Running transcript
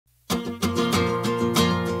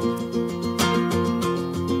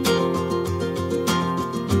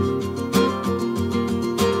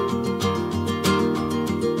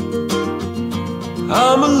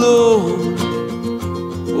I'm alone.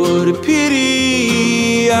 What a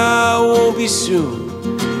pity I won't be soon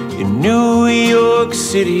in New York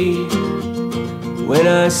City. When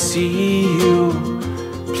I see you,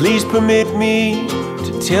 please permit me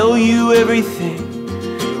to tell you everything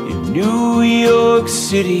in New York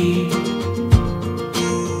City.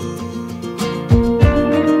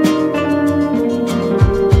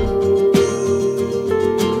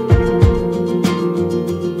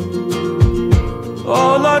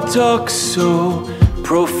 All our talk so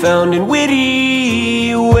profound and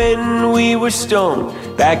witty when we were stoned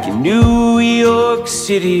back in New York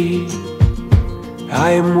City.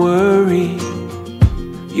 I am worried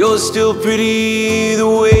you're still pretty the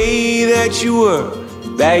way that you were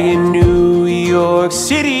back in New York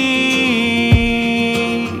City.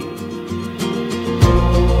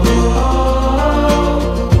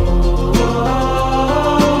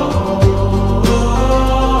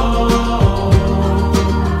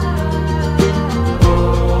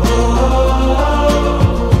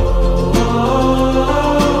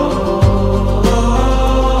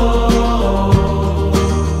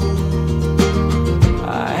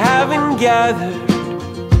 Gathered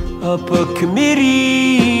up a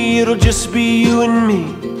committee, it'll just be you and me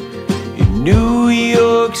in New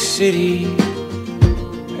York City.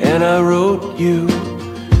 And I wrote you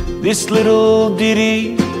this little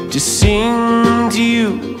ditty to sing to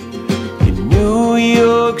you in New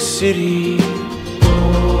York City.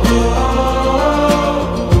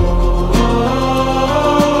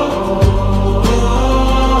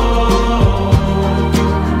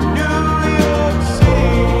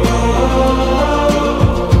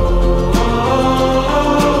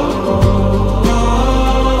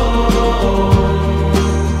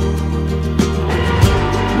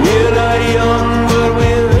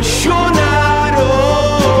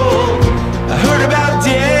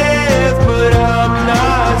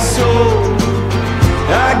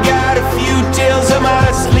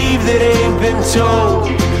 Told,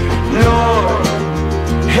 Lord,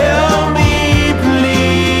 help me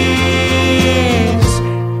please.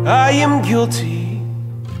 I am guilty,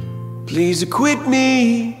 please acquit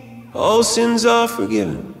me. All sins are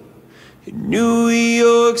forgiven in New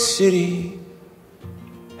York City.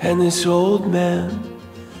 And this old man,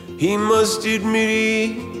 he must admit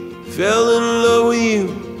he fell in love with you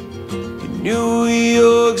in New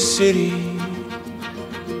York City.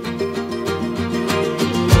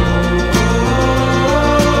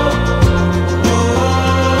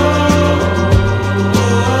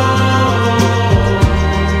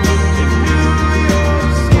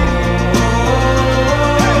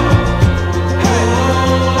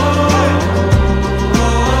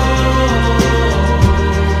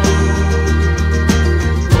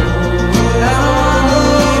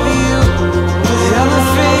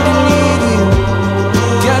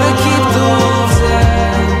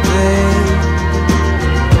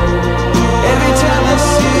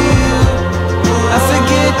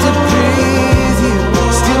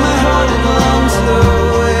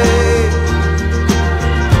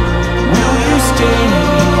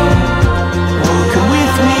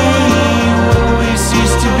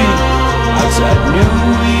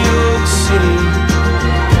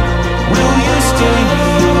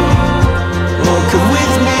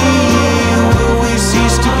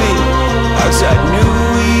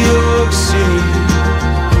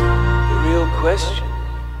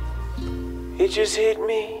 It just hit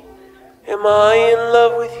me. Am I in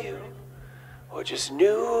love with you or just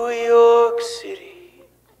New York City?